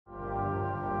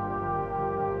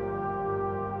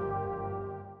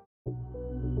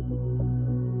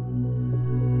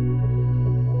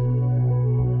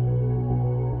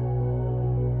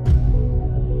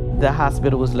The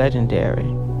hospital was legendary.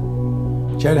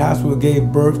 Charity Hospital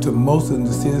gave birth to most of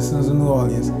the citizens of New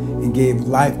Orleans and gave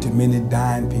life to many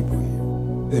dying people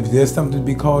here. If there's something to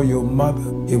be called your mother,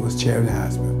 it was Charity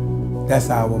Hospital. That's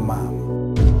our mama.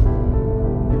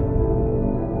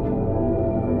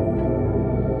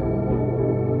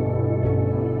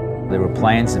 There were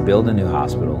plans to build a new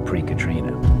hospital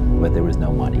pre-Katrina, but there was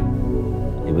no money.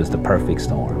 It was the perfect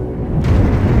storm.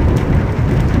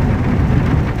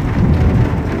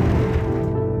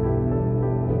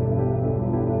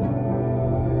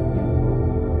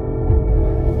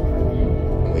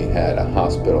 We had a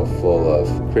hospital full of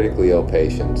critically ill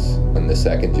patients when the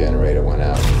second generator went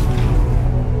out.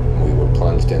 We were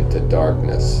plunged into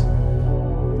darkness.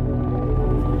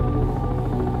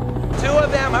 2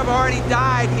 of them have already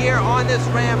died here on this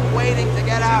ramp waiting to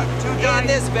get out. Two died in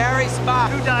this very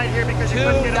spot. 2 died here because you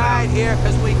couldn't get them out. 2 died here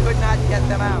because we could not get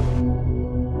them out.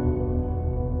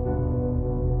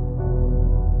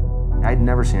 I'd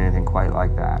never seen anything quite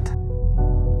like that.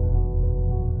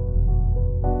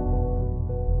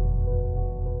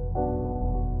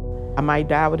 I might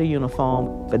die with a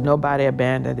uniform, but nobody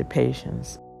abandoned the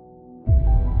patients.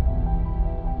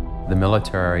 The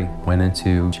military went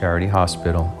into Charity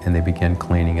Hospital and they began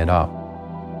cleaning it up.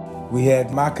 We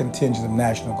had my contingent of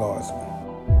National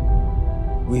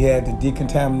Guardsmen. We had the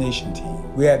decontamination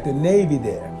team. We had the Navy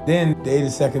there. Then the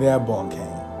 82nd Airborne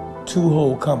came. 2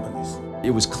 whole companies.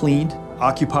 It was cleaned,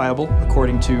 occupiable,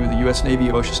 according to the U.S. Navy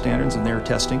OSHA standards and their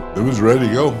testing. It was ready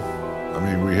to go. I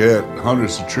mean, we had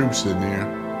hundreds of troops sitting here,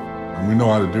 and we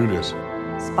know how to do this.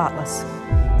 Spotless.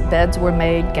 Beds were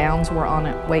made, gowns were on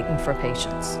it, waiting for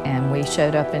patients. And we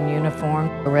showed up in uniform,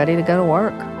 ready to go to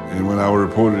work. And when I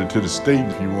reported it to the state,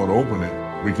 if you want to open it,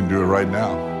 we can do it right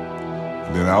now.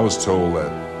 And then I was told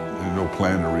that there's no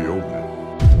plan to reopen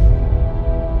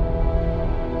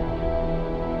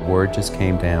it. Word just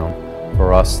came down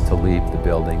for us to leave the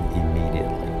building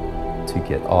immediately, to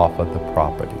get off of the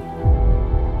property.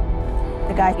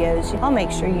 The guy goes, I'll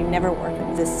make sure you never work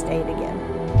in this state again.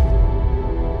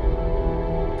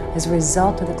 As a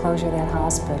result of the closure of that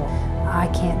hospital, I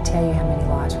can't tell you how many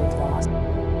lives we've lost.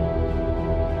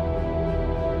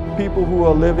 People who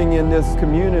are living in this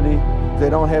community, they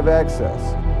don't have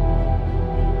access.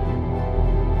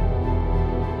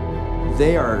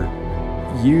 They are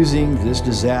using this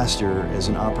disaster as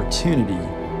an opportunity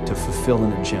to fulfill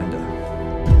an agenda.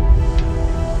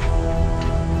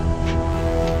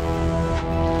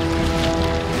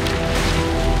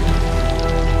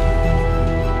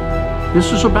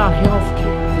 This is about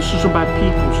healthcare. This is about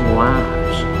people's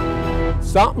lives.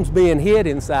 Something's being hid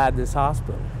inside this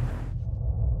hospital.